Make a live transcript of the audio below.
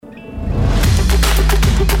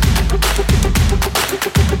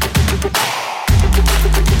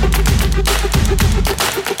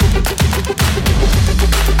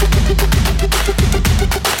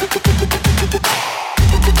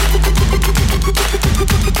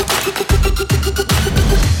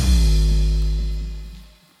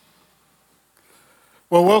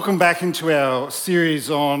Well, welcome back into our series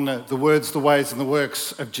on the words, the ways, and the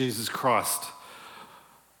works of Jesus Christ.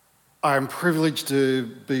 I'm privileged to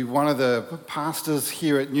be one of the pastors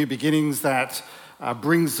here at New Beginnings that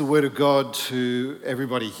brings the Word of God to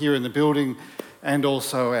everybody here in the building and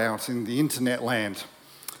also out in the internet land.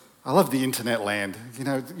 I love the internet land.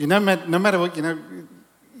 No matter what,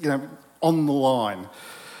 on the line.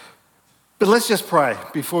 But let's just pray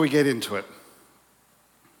before we get into it.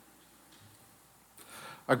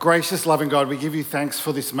 Our gracious, loving God, we give you thanks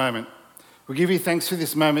for this moment. We give you thanks for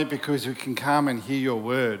this moment because we can come and hear your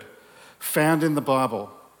word found in the Bible.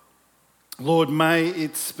 Lord, may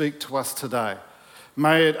it speak to us today.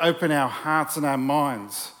 May it open our hearts and our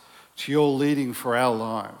minds to your leading for our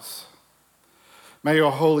lives. May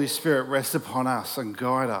your Holy Spirit rest upon us and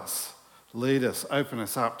guide us, lead us, open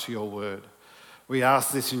us up to your word. We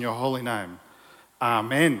ask this in your holy name.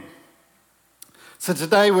 Amen. So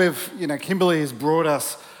today Kimberly has brought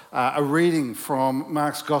us a reading from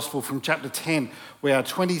Mark's Gospel from chapter 10. We are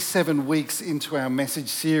 27 weeks into our message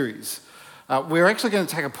series. We're actually going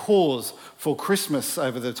to take a pause for Christmas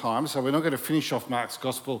over the time, so we're not going to finish off Mark's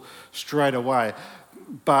Gospel straight away,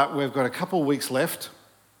 but we've got a couple of weeks left.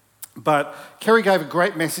 But Kerry gave a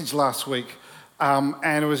great message last week,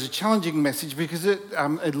 and it was a challenging message because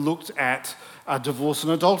it looked at divorce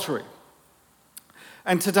and adultery.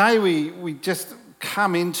 And today we just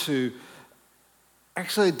come into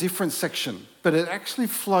actually a different section, but it actually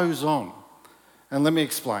flows on. And let me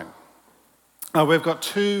explain. We've got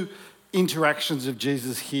two interactions of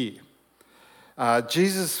Jesus here.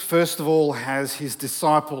 Jesus, first of all, has his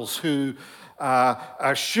disciples who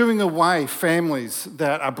are shooing away families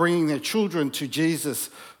that are bringing their children to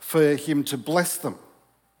Jesus for him to bless them.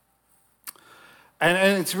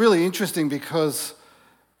 And it's really interesting because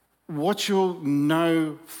what you'll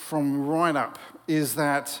know from right up is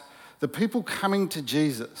that the people coming to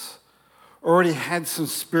Jesus already had some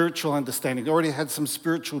spiritual understanding, already had some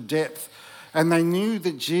spiritual depth, and they knew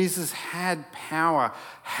that Jesus had power,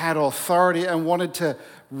 had authority, and wanted to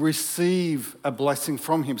receive a blessing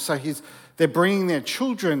from him. So they're bringing their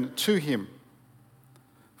children to him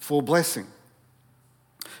for blessing.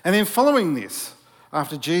 And then following this,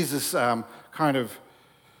 after Jesus kind of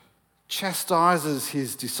chastises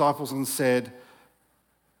his disciples and said,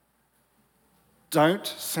 "Don't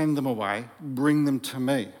send them away, bring them to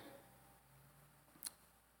me."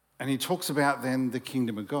 And he talks about then the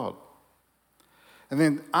kingdom of God. And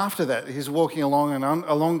then after that, he's walking along and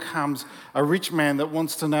along comes a rich man that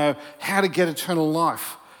wants to know how to get eternal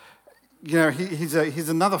life. He's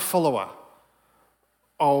another follower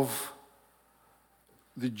of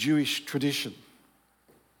the Jewish tradition.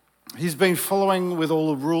 He's been following with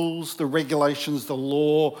all the rules, the regulations, the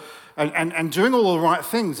law, and doing all the right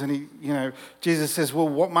things. And Jesus says, "Well,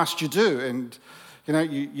 what must you do?" And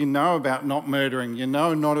you know about not murdering.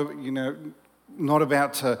 Not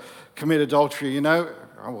about to commit adultery. Oh,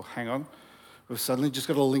 well, hang on. We've suddenly just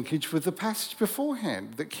got a linkage with the passage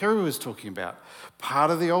beforehand that Kerry was talking about,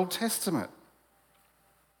 part of the Old Testament.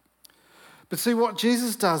 But see, what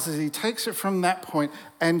Jesus does is he takes it from that point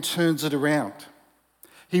and turns it around.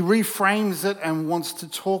 He reframes it and wants to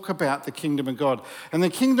talk about the kingdom of God. And the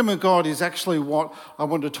kingdom of God is actually what I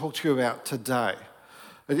want to talk to you about today.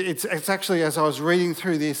 It's actually, as I was reading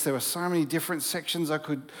through this, there were so many different sections I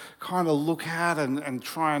could kind of look at and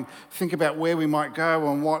try and think about where we might go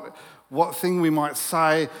and what thing we might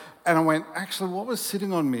say. And I went, actually, what was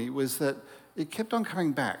sitting on me was that it kept on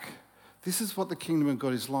coming back. This is what the kingdom of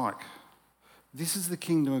God is like. This is the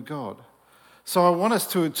kingdom of God. So I want us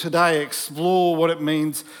to today explore what it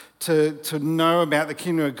means to know about the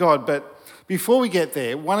kingdom of God. But before we get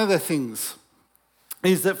there, one of the things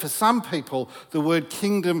is that for some people, the word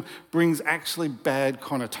kingdom brings actually bad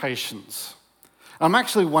connotations. I'm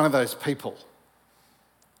actually one of those people.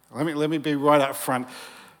 Let me be right up front.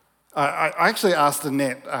 I actually asked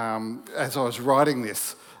Annette, as I was writing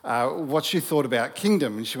this, what she thought about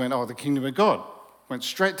kingdom. And she went, "Oh, the kingdom of God." Went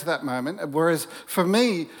straight to that moment. Whereas for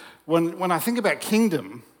me, when I think about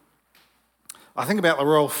kingdom, I think about the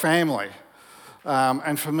royal family.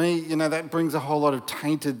 And for me, that brings a whole lot of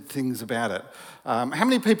tainted things about it. How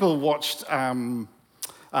many people watched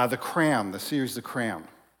The Crown, the series The Crown?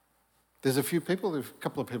 There's a few people, a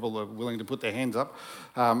couple of people are willing to put their hands up.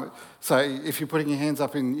 So if you're putting your hands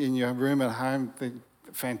up in your room at home,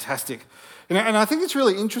 fantastic. And I think it's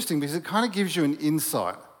really interesting because it kind of gives you an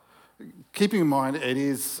insight. Keeping in mind it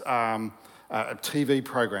is a TV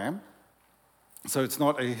program, so it's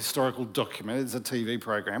not a historical document, it's a TV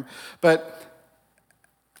program. But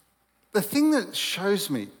the thing that shows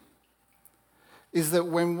me is that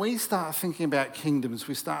when we start thinking about kingdoms,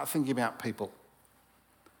 we start thinking about people.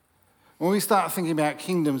 When we start thinking about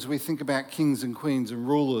kingdoms, we think about kings and queens and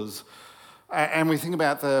rulers, and we think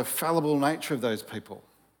about the fallible nature of those people.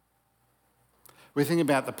 We think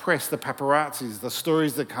about the press, the paparazzis, the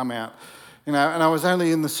stories that come out. And I was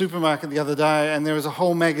only in the supermarket the other day, and there was a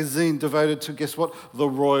whole magazine devoted to, guess what? The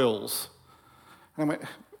royals. And I went,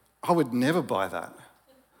 I would never buy that.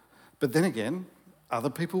 But then again,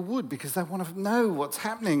 other people would, because they want to know what's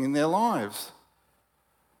happening in their lives.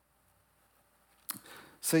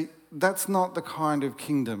 See, that's not the kind of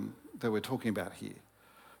kingdom that we're talking about here.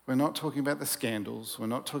 We're not talking about the scandals. We're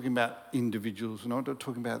not talking about individuals.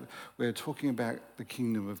 We're talking about the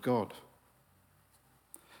kingdom of God.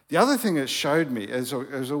 The other thing it showed me as I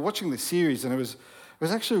was watching the series, and it was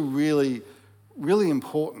actually a really, really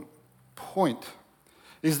important point,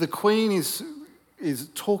 is the Queen is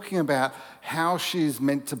talking about how she's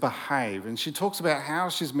meant to behave. And she talks about how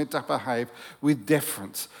she's meant to behave with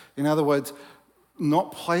deference. In other words,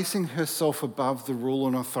 not placing herself above the rule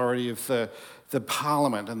and authority of the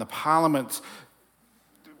Parliament. And the Parliament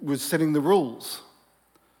was setting the rules.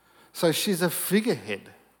 So she's a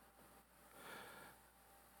figurehead.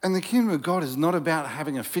 And the kingdom of God is not about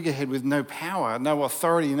having a figurehead with no power, no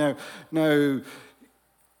authority, no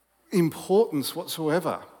importance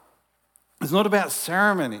whatsoever. It's not about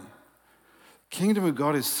ceremony. Kingdom of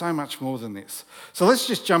God is so much more than this. So let's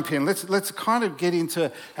just jump in. Let's kind of get into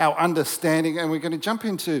our understanding, and we're going to jump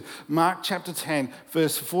into Mark chapter 10,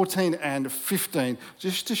 verse 14 and 15,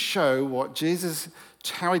 just to show what Jesus,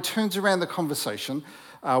 how he turns around the conversation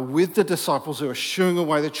with the disciples who are shooing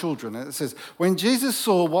away the children. And it says, when Jesus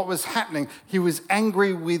saw what was happening, he was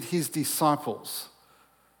angry with his disciples.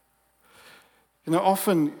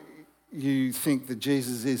 Often you think that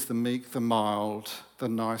Jesus is the meek, the mild, the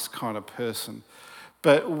nice kind of person.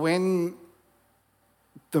 But when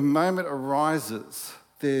the moment arises,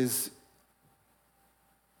 there's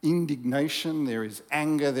indignation, there is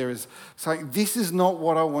anger, there is saying, this is not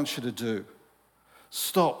what I want you to do.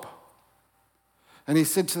 Stop. And he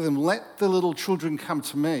said to them, let the little children come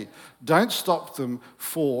to me. Don't stop them,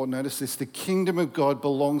 for, notice this, the kingdom of God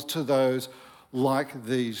belongs to those like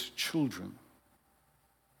these children.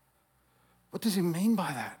 What does he mean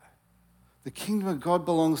by that? The kingdom of God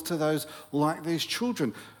belongs to those like these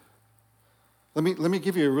children. Let me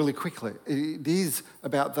give you really quickly. It is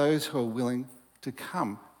about those who are willing to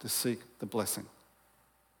come to seek the blessing.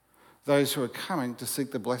 Those who are coming to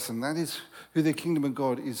seek the blessing. That is who the kingdom of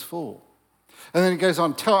God is for. And then he goes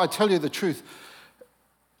on, I tell you the truth,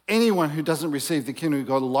 anyone who doesn't receive the kingdom of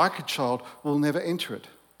God like a child will never enter it.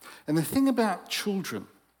 And the thing about children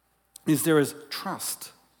is there is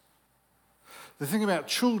trust. The thing about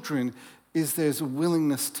children is there's a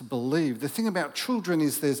willingness to believe. The thing about children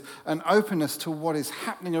is there's an openness to what is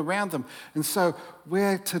happening around them. And so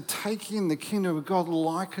we're to take in the kingdom of God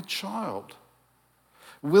like a child.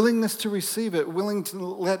 Willingness to receive it, willing to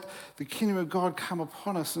let the kingdom of God come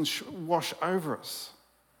upon us and wash over us.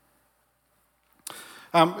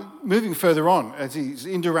 Moving further on, as he's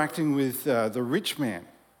interacting with the rich man,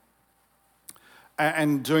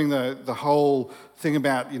 and doing the whole thing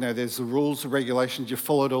about, there's the rules, the regulations, you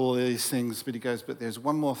followed all of these things, but he goes, but there's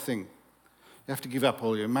one more thing. You have to give up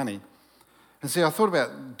all your money. And see, I thought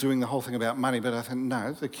about doing the whole thing about money, but I thought,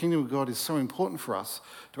 no, the kingdom of God is so important for us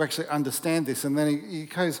to actually understand this. And then he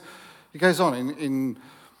goes on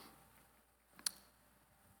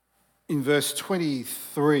in verse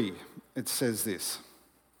 23, it says this.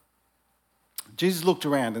 Jesus looked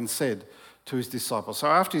around and said to his disciples, so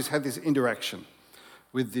after he's had this interaction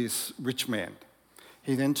with this rich man,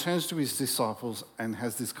 he then turns to his disciples and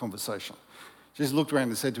has this conversation. Jesus looked around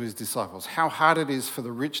and said to his disciples, how hard it is for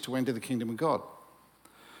the rich to enter the kingdom of God.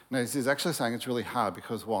 Now, he's actually saying it's really hard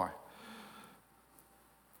because why?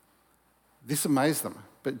 This amazed them,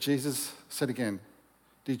 but Jesus said again,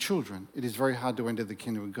 dear children, it is very hard to enter the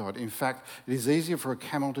kingdom of God. In fact, it is easier for a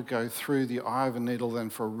camel to go through the eye of a needle than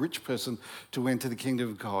for a rich person to enter the kingdom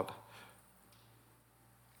of God.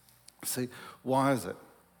 See, why is it?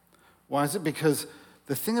 Why is it? Because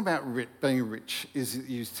the thing about being rich is that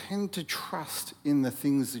you tend to trust in the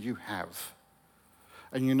things that you have,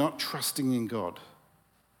 and you're not trusting in God.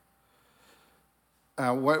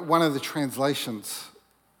 One of the translations,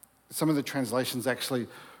 some of the translations actually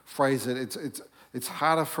phrase it, it's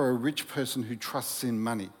harder for a rich person who trusts in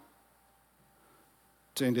money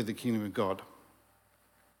to enter the kingdom of God.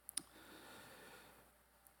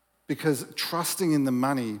 Because trusting in the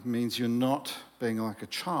money means you're not being like a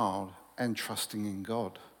child and trusting in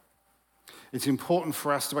God. It's important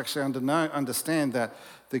for us to actually understand that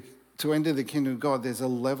to enter the kingdom of God, there's a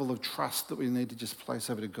level of trust that we need to just place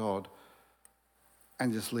over to God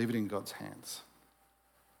and just leave it in God's hands.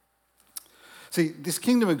 See, this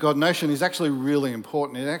kingdom of God notion is actually really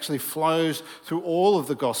important. It actually flows through all of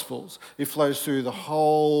the Gospels. It flows through the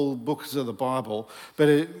whole books of the Bible.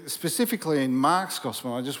 But specifically in Mark's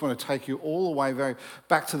Gospel, I just want to take you all the way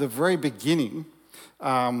back to the very beginning,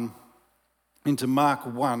 into Mark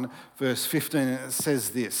 1, verse 15, and it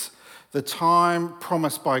says this: "The time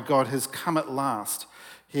promised by God has come at last,"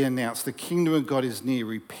 he announced. "The kingdom of God is near.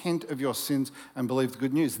 Repent of your sins and believe the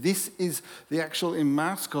good news." This is in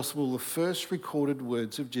Mark's Gospel, the first recorded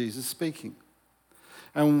words of Jesus speaking.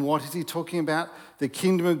 And what is he talking about? The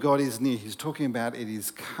kingdom of God is near. He's talking about it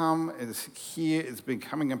is come, it is here, it's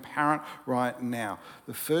becoming apparent right now.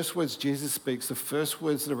 The first words Jesus speaks, the first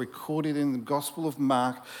words that are recorded in the Gospel of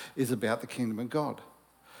Mark is about the kingdom of God.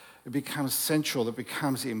 It becomes central, it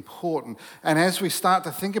becomes important. And as we start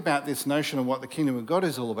to think about this notion of what the kingdom of God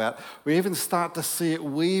is all about, we even start to see it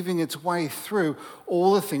weaving its way through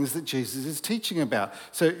all the things that Jesus is teaching about.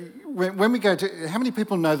 So when we go to, how many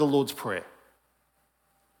people know the Lord's Prayer?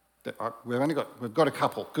 We've got a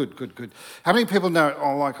couple. Good. How many people know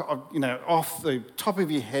it, off the top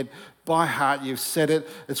of your head, by heart, you've said it?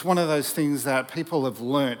 It's one of those things that people have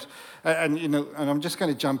learnt. And I'm just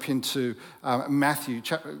going to jump into Matthew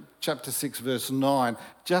chapter 6, verse 9,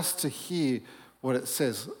 just to hear what it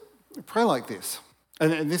says. Pray like this.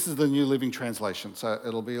 And this is the New Living Translation, so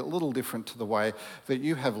it'll be a little different to the way that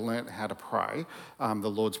you have learnt how to pray, the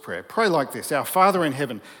Lord's Prayer. Pray like this: "Our Father in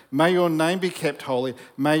heaven, may your name be kept holy.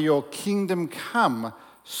 May your kingdom come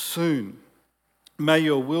soon. May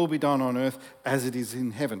your will be done on earth as it is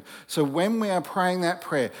in heaven." So when we are praying that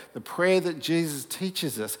prayer, the prayer that Jesus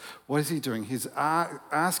teaches us, what is he doing? He's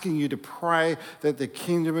asking you to pray that the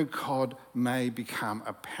kingdom of God may become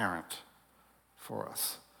apparent for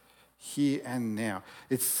us here and now.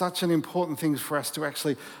 It's such an important thing for us to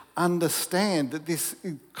actually understand that this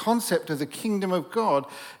concept of the kingdom of God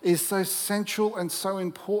is so central and so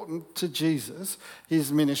important to Jesus,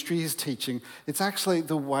 his ministry, his teaching. It's actually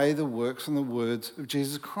the way, the works, and the words of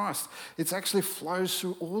Jesus Christ. It actually flows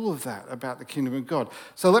through all of that about the kingdom of God.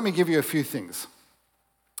 So let me give you a few things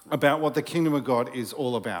about what the kingdom of God is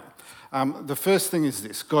all about. The first thing is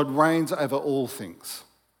this: God reigns over all things.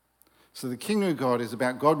 So the kingdom of God is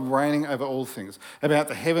about God reigning over all things, about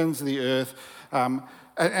the heavens, the earth.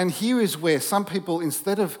 And here is where some people,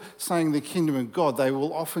 instead of saying the kingdom of God, they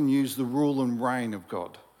will often use the rule and reign of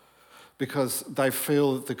God, because they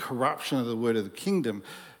feel that the corruption of the word of the kingdom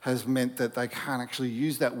has meant that they can't actually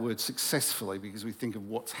use that word successfully, because we think of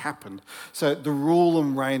what's happened. So the rule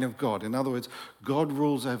and reign of God. In other words, God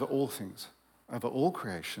rules over all things, over all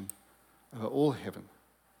creation, over all heaven.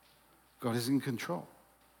 God is in control.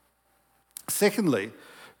 Secondly,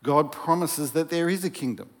 God promises that there is a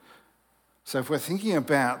kingdom. So if we're thinking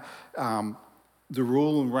about the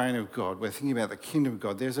rule and reign of God, we're thinking about the kingdom of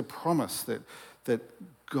God, there's a promise that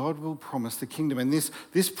God will promise the kingdom. And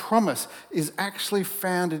this promise is actually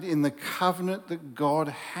founded in the covenant that God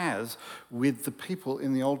has with the people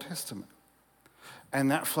in the Old Testament.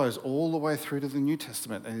 And that flows all the way through to the New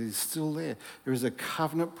Testament, and it is still there. There is a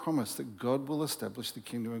covenant promise that God will establish the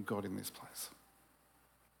kingdom of God in this place.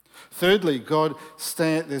 Thirdly,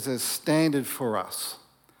 there's a standard for us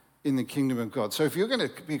in the kingdom of God. So if you're going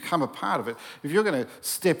to become a part of it, if you're going to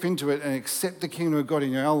step into it and accept the kingdom of God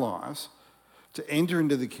in our lives, to enter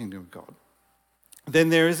into the kingdom of God, then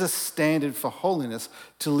there is a standard for holiness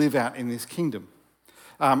to live out in this kingdom.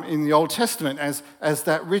 In the Old Testament, as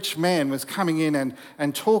that rich man was coming in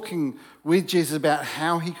and talking with Jesus about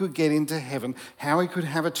how he could get into heaven, how he could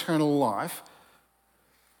have eternal life,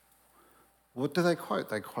 what do they quote?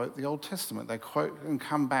 They quote the Old Testament. They quote and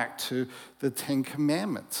come back to the Ten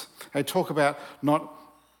Commandments. They talk about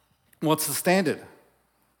what's the standard?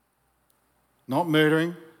 Not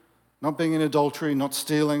murdering, not being in adultery, not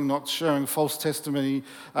stealing, not showing false testimony,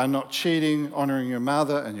 not cheating, honouring your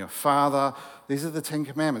mother and your father. These are the Ten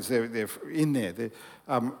Commandments. They're in there.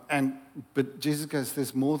 But Jesus goes,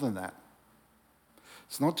 there's more than that.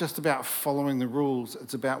 It's not just about following the rules,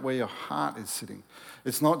 it's about where your heart is sitting.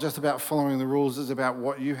 It's not just about following the rules, it's about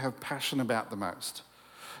what you have passion about the most.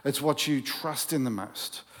 It's what you trust in the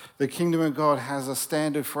most. The kingdom of God has a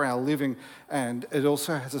standard for our living, and it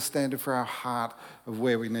also has a standard for our heart of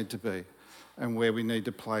where we need to be and where we need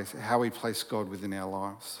to place, how we place God within our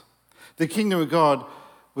lives. The kingdom of God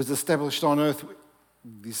was established on earth.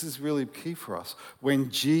 This is really key for us.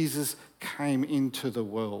 When Jesus came into the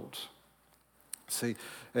world. See,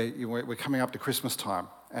 we're coming up to Christmas time,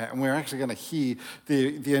 and we're actually going to hear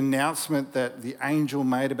the announcement that the angel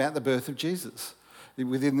made about the birth of Jesus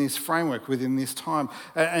within this framework, within this time.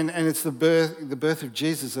 And it's the birth of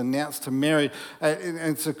Jesus announced to Mary, and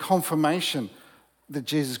it's a confirmation that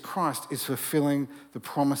Jesus Christ is fulfilling the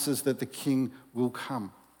promises that the King will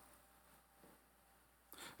come.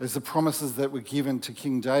 There's the promises that were given to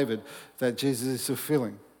King David that Jesus is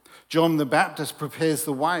fulfilling. John the Baptist prepares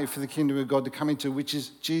the way for the kingdom of God to come into, which is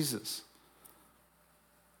Jesus.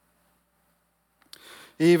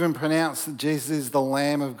 He even pronounced that Jesus is the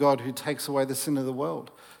Lamb of God who takes away the sin of the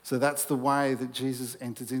world. So that's the way that Jesus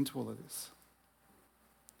enters into all of this.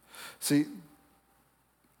 See,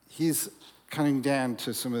 here's coming down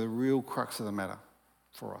to some of the real crux of the matter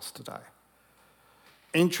for us today.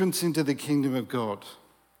 Entrance into the kingdom of God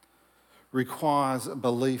requires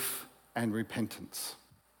belief and repentance.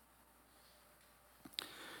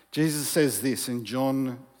 Jesus says this in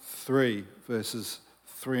John 3, verses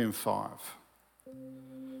 3 and 5.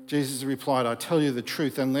 Jesus replied, "I tell you the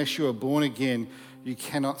truth, unless you are born again, you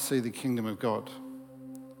cannot see the kingdom of God."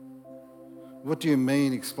 "What do you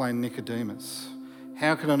mean?" explained Nicodemus.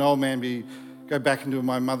 "How can an old man go back into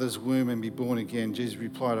my mother's womb and be born again?" Jesus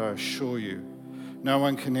replied, "I assure you, no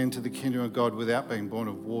one can enter the kingdom of God without being born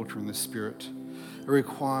of water and the Spirit." It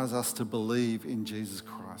requires us to believe in Jesus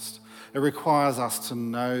Christ. It requires us to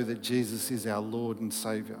know that Jesus is our Lord and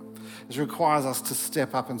Saviour. It requires us to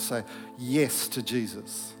step up and say yes to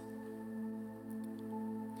Jesus.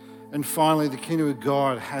 And finally, the kingdom of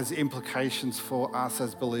God has implications for us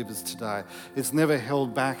as believers today. It's never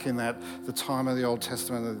held back in that the time of the Old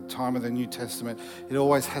Testament or the time of the New Testament. It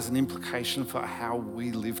always has an implication for how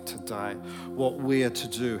we live today, what we are to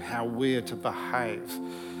do, how we are to behave.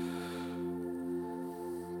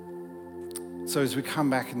 So as we come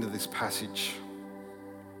back into this passage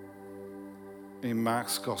in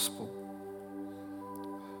Mark's Gospel,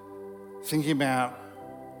 thinking about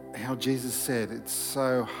how Jesus said it's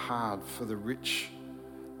so hard for the rich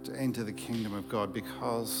to enter the kingdom of God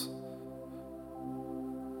because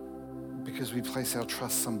we place our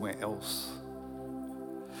trust somewhere else.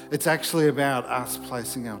 It's actually about us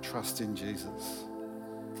placing our trust in Jesus.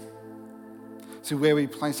 See, where we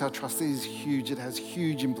place our trust is huge. It has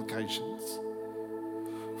huge implications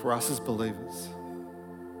for us as believers.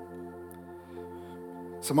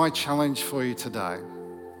 So my challenge for you today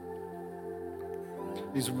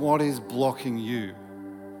is, what is blocking you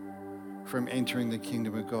from entering the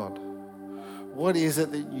kingdom of God? What is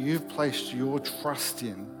it that you've placed your trust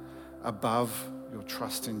in above your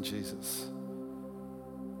trust in Jesus?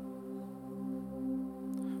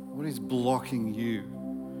 What is blocking you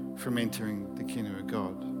from entering the kingdom of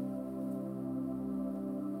God?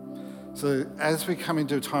 So as we come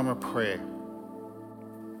into a time of prayer,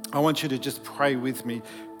 I want you to just pray with me.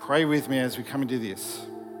 Pray with me as we come into this.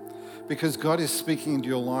 Because God is speaking into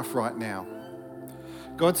your life right now.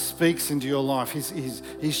 God speaks into your life.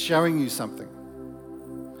 He's showing you something.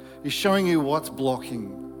 He's showing you what's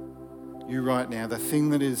blocking you right now, the thing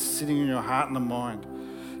that is sitting in your heart and the mind.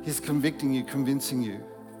 He's convicting you, convincing you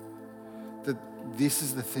that this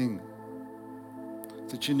is the thing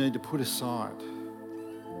that you need to put aside,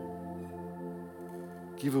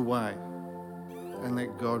 give away, and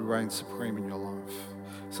let God reign supreme in your life.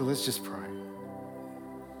 So let's just pray.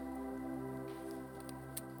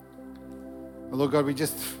 Lord God, we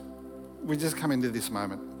just come into this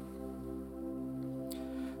moment.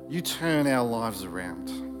 You turn our lives around.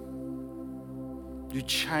 You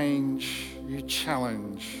change, you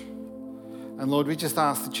challenge. And Lord, we just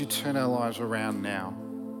ask that you turn our lives around now.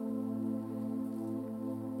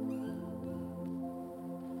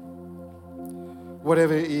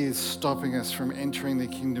 Whatever is stopping us from entering the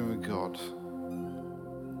kingdom of God,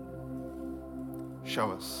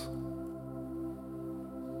 show us.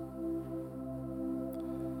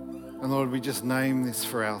 And Lord, we just name this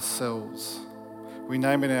for ourselves. We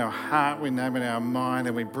name it in our heart, we name it in our mind,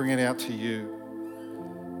 and we bring it out to you.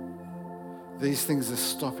 These things are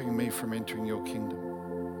stopping me from entering your kingdom.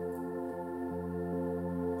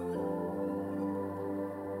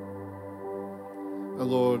 Oh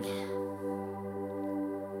Lord,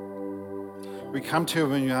 we come to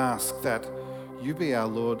you and you ask that you be our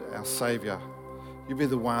Lord, our Saviour. You be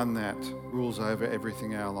the one that rules over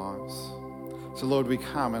everything in our lives. So Lord, we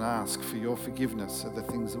come and ask for your forgiveness of the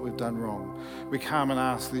things that we've done wrong. We come and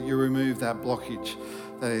ask that you remove that blockage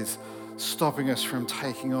that is stopping us from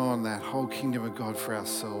taking on that whole kingdom of God for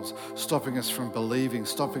ourselves, stopping us from believing,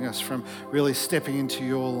 stopping us from really stepping into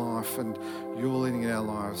your life and your leading in our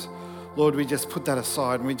lives. Lord, we just put that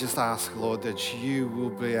aside and we just ask, Lord, that you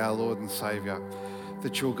will be our Lord and Saviour,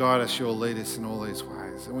 that you'll guide us, you'll lead us in all these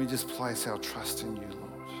ways. And we just place our trust in you,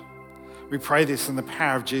 Lord. We pray this in the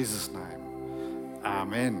power of Jesus' name.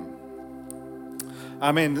 Amen.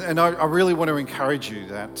 Amen. And I really want to encourage you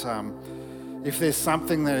that if there's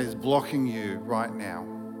something that is blocking you right now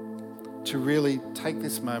to really take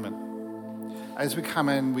this moment. As we come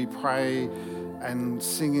in, we pray and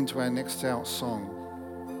sing into our next out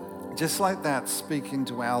song. Just like that, speak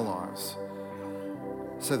into our lives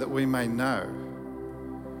so that we may know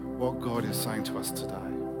what God is saying to us today.